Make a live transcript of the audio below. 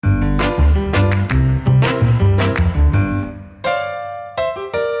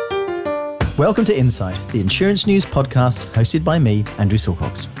Welcome to Insight, the insurance news podcast hosted by me, Andrew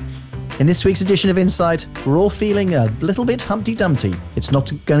Silcox. In this week's edition of Insight, we're all feeling a little bit Humpty Dumpty. It's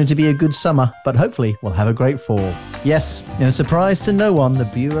not going to be a good summer, but hopefully we'll have a great fall. Yes, in a surprise to no one, the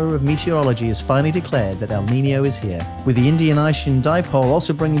Bureau of Meteorology has finally declared that El Nino is here. With the Indian Ocean dipole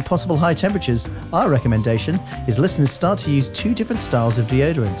also bringing possible high temperatures, our recommendation is listeners start to use two different styles of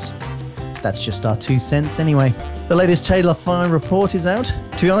deodorants. That's just our 2 cents anyway. The latest Taylor Fry report is out.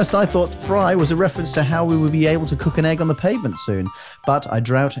 To be honest, I thought Fry was a reference to how we would be able to cook an egg on the pavement soon, but I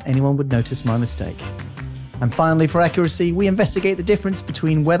doubt anyone would notice my mistake. And finally, for accuracy, we investigate the difference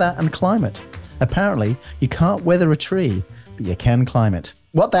between weather and climate. Apparently, you can't weather a tree, but you can climb it.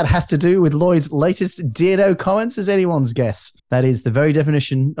 What that has to do with Lloyd's latest D&O comments is anyone's guess. That is the very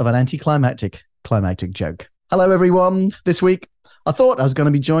definition of an anticlimactic joke. Hello, everyone. This week, I thought I was going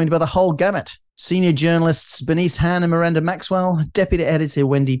to be joined by the whole gamut. Senior journalists Bernice Han and Miranda Maxwell, Deputy Editor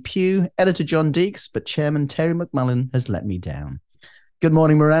Wendy Pugh, Editor John Deeks, but Chairman Terry McMullen has let me down. Good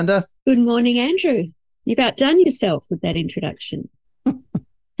morning, Miranda. Good morning, Andrew. You've outdone yourself with that introduction.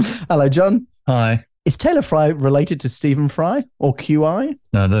 Hello, John. Hi. Is Taylor Fry related to Stephen Fry or QI?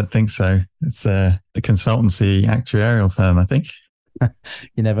 No, I don't think so. It's a consultancy actuarial firm, I think.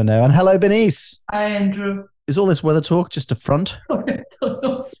 You never know. And hello, Bernice. Hi, Andrew. Is all this weather talk just a front? I don't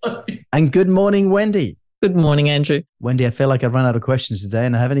know, sorry. And good morning, Wendy. Good morning, Andrew. Wendy, I feel like I've run out of questions today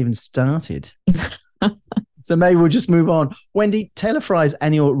and I haven't even started. So maybe we'll just move on. Wendy, Taylor Fry's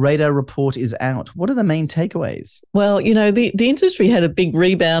annual radar report is out. What are the main takeaways? Well, the industry had a big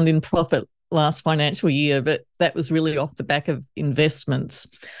rebound in profit last financial year, but that was really off the back of investments.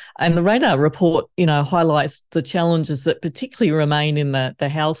 And the radar report, highlights the challenges that particularly remain in the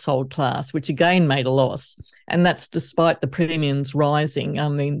household class, which again made a loss. And that's despite the premiums rising. I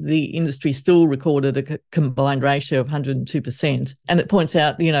mean, the industry still recorded a combined ratio of 102%. And it points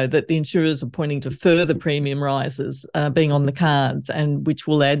out, that the insurers are pointing to further premium rises being on the cards, and which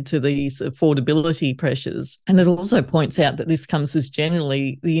will add to these affordability pressures. And it also points out that this comes as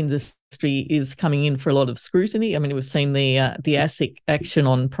generally the industry is coming in for a lot of scrutiny. I mean, we've seen the ASIC action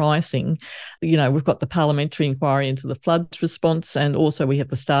on pricing. We've got the parliamentary inquiry into the floods response, and also we have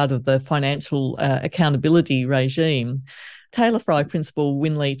the start of the financial accountability regime. Taylor Fry principal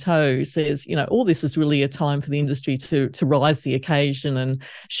Winley Toe says, all this is really a time for the industry to rise the occasion and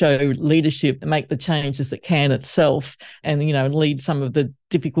show leadership and make the changes it can itself, and, lead some of the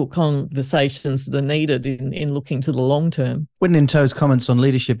difficult conversations that are needed in looking to the long term. Winley Toe's comments on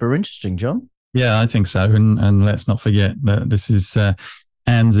leadership are interesting, John. Yeah, I think so. And let's not forget that this is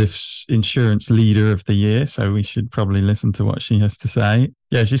ANZIF's Insurance Leader of the Year, so we should probably listen to what she has to say.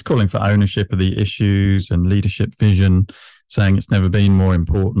 Yeah, she's calling for ownership of the issues and leadership vision, saying it's never been more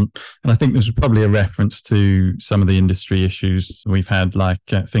important. And I think this was probably a reference to some of the industry issues we've had, like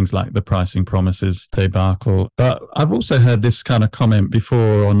things like the pricing promises debacle. But I've also heard this kind of comment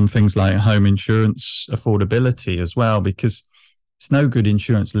before on things like home insurance affordability as well, because it's no good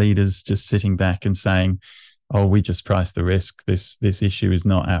insurance leaders just sitting back and saying, oh, we just price the risk. This issue is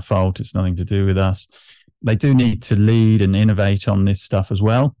not our fault. It's nothing to do with us. They do need to lead and innovate on this stuff as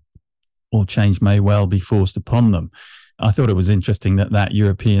well, or change may well be forced upon them. I thought it was interesting that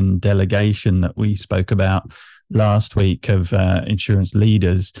European delegation that we spoke about last week of insurance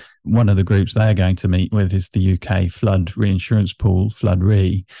leaders, one of the groups they're going to meet with is the UK flood reinsurance pool, Flood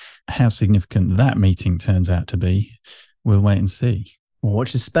Re. How significant that meeting turns out to be, we'll wait and see. We'll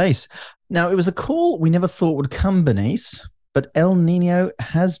watch this space. Now, it was a call we never thought would come, Bernice, but El Nino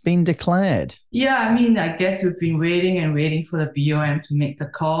has been declared. Yeah, I guess we've been waiting for the BOM to make the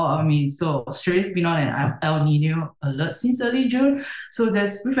call. So Australia's been on an El Nino alert since early June. So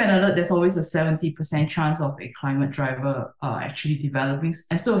with an alert, there's always a 70% chance of a climate driver actually developing.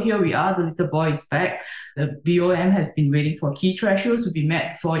 And so here we are, the little boy is back. The BOM has been waiting for key thresholds to be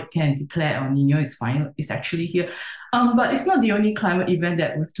met before it can declare El Nino is final. It's actually here. But it's not the only climate event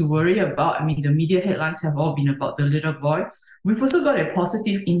that we have to worry about. The media headlines have all been about the little boy. We've also got a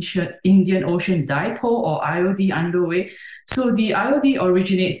positive Indian Ocean dipole, or IOD, underway. So the IOD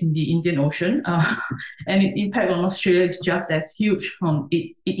originates in the Indian Ocean, and its impact on Australia is just as huge.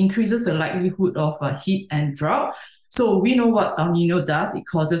 It increases the likelihood of heat and drought. So we know what El Nino does. It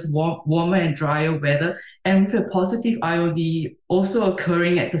causes warmer and drier weather. And with a positive IOD also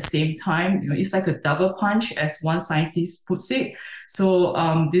occurring at the same time, it's like a double punch, as one scientist puts it. So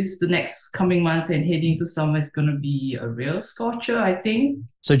the next coming months and heading into summer is going to be a real scorcher, I think.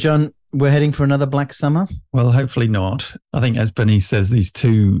 So, John, we're heading for another black summer? Well, hopefully not. I think, as Bernice says, these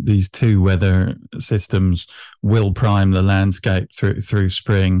two weather systems will prime the landscape through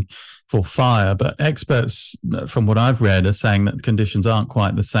spring for fire. But experts, from what I've read, are saying that conditions aren't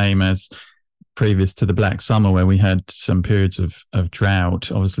quite the same as previous to the Black Summer, where we had some periods of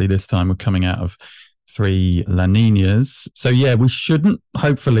drought. Obviously, this time we're coming out of 3 La Ninas. So yeah, we shouldn't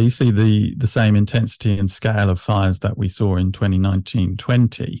hopefully see the same intensity and scale of fires that we saw in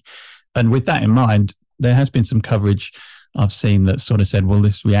 2019-20. And with that in mind, there has been some coverage I've seen that sort of said, well,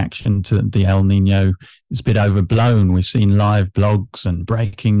 this reaction to the El Nino is a bit overblown. We've seen live blogs and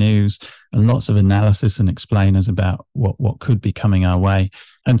breaking news and lots of analysis and explainers about what could be coming our way.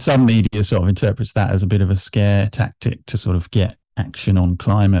 And some media sort of interprets that as a bit of a scare tactic to sort of get action on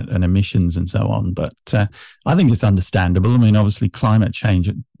climate and emissions and so on. But I think it's understandable. I mean, obviously, climate change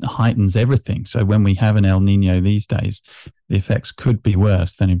heightens everything. So when we have an El Nino these days, the effects could be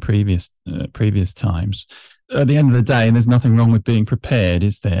worse than in previous times. At the end of the day, there's nothing wrong with being prepared,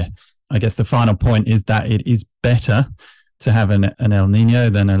 is there? I guess the final point is that it is better to have an El Nino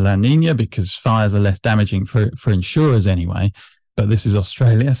than a La Nina, because fires are less damaging for insurers anyway. But this is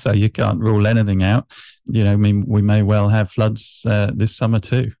Australia, so you can't rule anything out. You know, I mean, we may well have floods this summer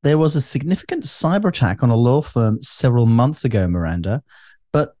too. There was a significant cyber attack on a law firm several months ago, Miranda,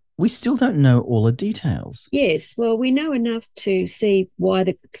 but we still don't know all the details. Yes, well, we know enough to see why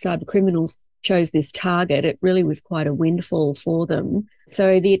the cyber criminals chose this target. It really was quite a windfall for them.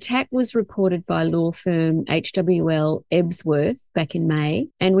 So the attack was reported by law firm HWL Ebsworth back in May,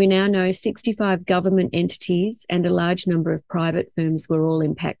 and we now know 65 government entities and a large number of private firms were all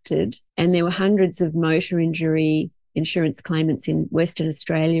impacted, and there were hundreds of motor injury insurance claimants in Western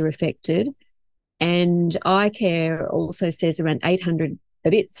Australia affected. And iCare also says around 800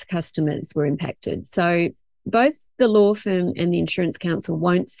 of its customers were impacted. So both the law firm and the Insurance Council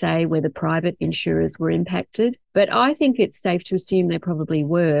won't say whether private insurers were impacted, but I think it's safe to assume they probably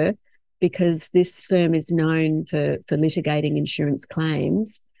were, because this firm is known for litigating insurance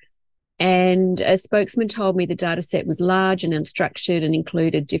claims. And a spokesman told me the data set was large and unstructured and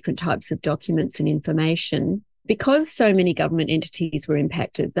included different types of documents and information. Because so many government entities were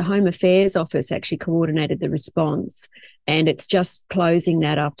impacted, the Home Affairs Office actually coordinated the response, and it's just closing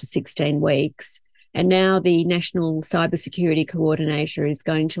that after 16 weeks. And now the National Cybersecurity Coordinator is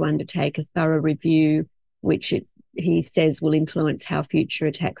going to undertake a thorough review, which he says will influence how future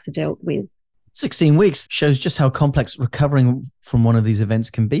attacks are dealt with. 16 weeks shows just how complex recovering from one of these events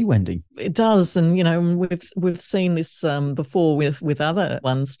can be, Wendy. It does, and you know, we've seen this before with other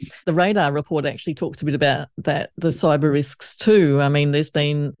ones. The radar report actually talks a bit about that, the cyber risks too. I mean, there's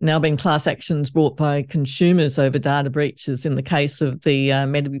been class actions brought by consumers over data breaches in the case of the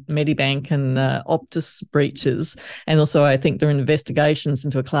Medibank and Optus breaches, and also I think there are investigations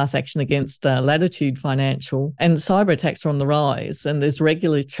into a class action against Latitude Financial. And cyber attacks are on the rise, and there's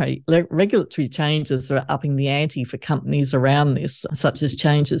regulatory changes that are upping the ante for companies around this, such as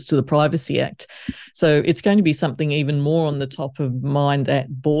changes to the Privacy Act. So it's going to be something even more on the top of mind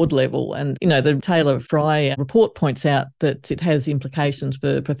at board level. And, you know, the Taylor Fry report points out that it has implications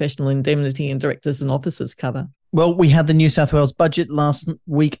for professional indemnity and directors and officers cover. Well, we had the New South Wales budget last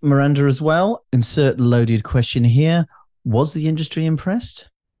week, Miranda, as well. Insert loaded question here. Was the industry impressed?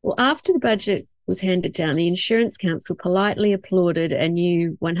 Well, after the budget was handed down, the Insurance Council politely applauded a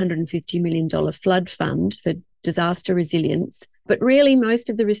new $150 million flood fund for disaster resilience. But really, most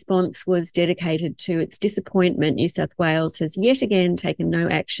of the response was dedicated to its disappointment New South Wales has yet again taken no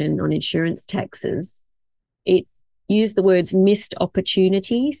action on insurance taxes. It used the words missed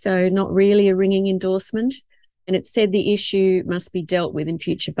opportunity, so not really a ringing endorsement. And it said the issue must be dealt with in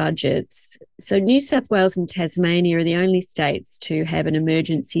future budgets. So New South Wales and Tasmania are the only states to have an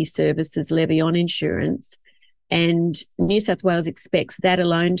emergency services levy on insurance. And New South Wales expects that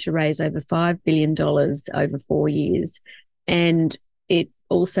alone to raise over $5 billion over 4 years. And it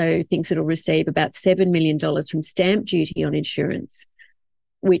also thinks it'll receive about $7 million from stamp duty on insurance,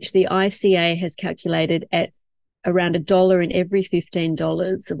 which the ICA has calculated at around $1 in every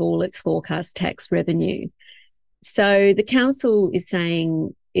 $15 of all its forecast tax revenue. So the council is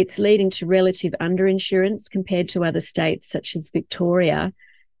saying it's leading to relative underinsurance compared to other states such as Victoria.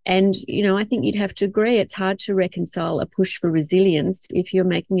 And, you know, I think you'd have to agree it's hard to reconcile a push for resilience if you're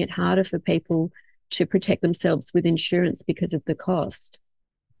making it harder for people to protect themselves with insurance because of the cost.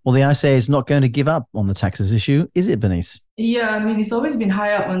 Well, the ICA is not going to give up on the taxes issue, is it, Bernice? Yeah, I mean, it's always been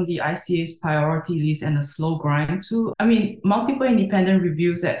high up on the ICA's priority list and a slow grind too. I mean, multiple independent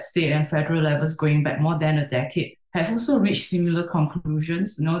reviews at state and federal levels going back more than a decade have also reached similar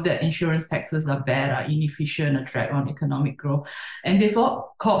conclusions, that insurance taxes are bad, are inefficient, a drag on economic growth. And they've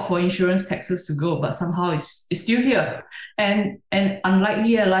all called for insurance taxes to go, but somehow it's still here. And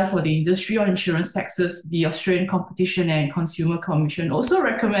unlikely ally for the industry on insurance taxes, the Australian Competition and Consumer Commission also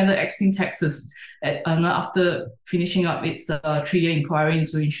recommended extinct taxes after finishing up its 3-year inquiry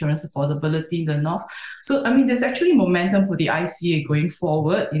into insurance affordability in the North. So, there's actually momentum for the ICA going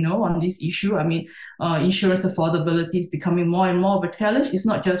forward, on this issue. Insurance affordability is becoming more and more of a challenge. It's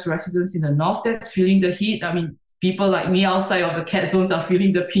not just residents in the North that's feeling the heat. People like me outside of the cat zones are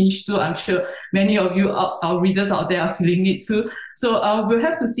feeling the pinch too. I'm sure many of you, our readers out there, are feeling it too. So we'll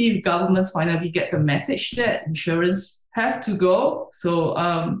have to see if governments finally get the message that insurance have to go. So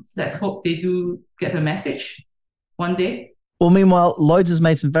let's hope they do get the message one day. Well, meanwhile, Lloyd's has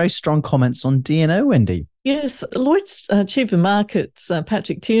made some very strong comments on D&O, Wendy. Yes, Lloyd's Chief of Markets,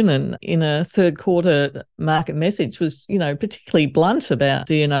 Patrick Tiernan, in a third quarter market message was, particularly blunt about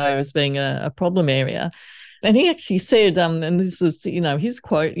D&O as being a problem area. And he actually said, and this was, his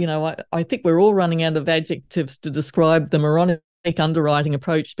quote, I think we're all running out of adjectives to describe the moronic underwriting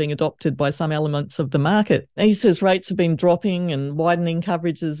approach being adopted by some elements of the market. And he says rates have been dropping and widening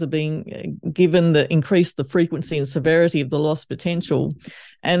coverages are being given that increase the frequency and severity of the loss potential,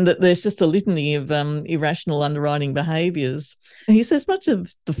 and that there's just a litany of irrational underwriting behaviours. And he says much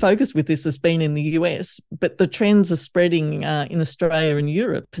of the focus with this has been in the US, but the trends are spreading in Australia and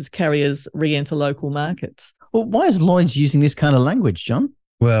Europe as carriers re-enter local markets. Well, why is Lloyd's using this kind of language, John?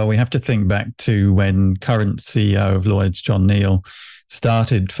 Well, we have to think back to when current CEO of Lloyd's, John Neal,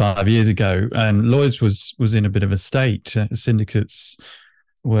 started 5 years ago, and Lloyd's was in a bit of a state. Syndicates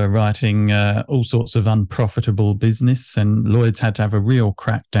were writing all sorts of unprofitable business, and Lloyd's had to have a real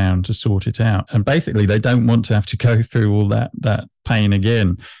crackdown to sort it out. And basically, they don't want to have to go through all that pain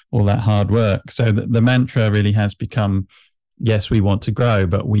again, all that hard work. So the mantra really has become, yes, we want to grow,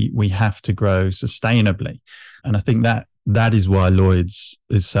 but we have to grow sustainably. And I think that is why Lloyd's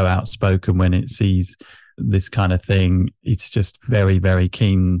is so outspoken when it sees this kind of thing. It's just very, very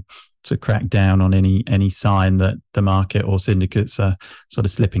keen to crack down on any sign that the market or syndicates are sort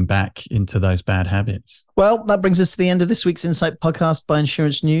of slipping back into those bad habits. Well, that brings us to the end of this week's Insight podcast by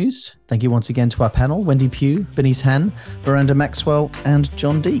Insurance News. Thank you once again to our panel, Wendy Pugh, Bernice Han, Miranda Maxwell, and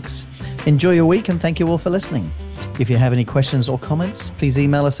John Deeks. Enjoy your week, and thank you all for listening. If you have any questions or comments, please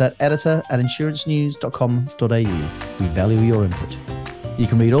email us at editor@insurancenews.com.au. We value your input. You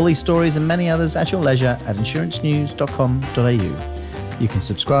can read all these stories and many others at your leisure at insurancenews.com.au. You can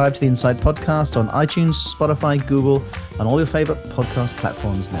subscribe to the Insight podcast on iTunes, Spotify, Google, and all your favourite podcast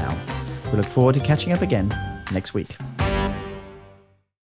platforms now. We look forward to catching up again next week.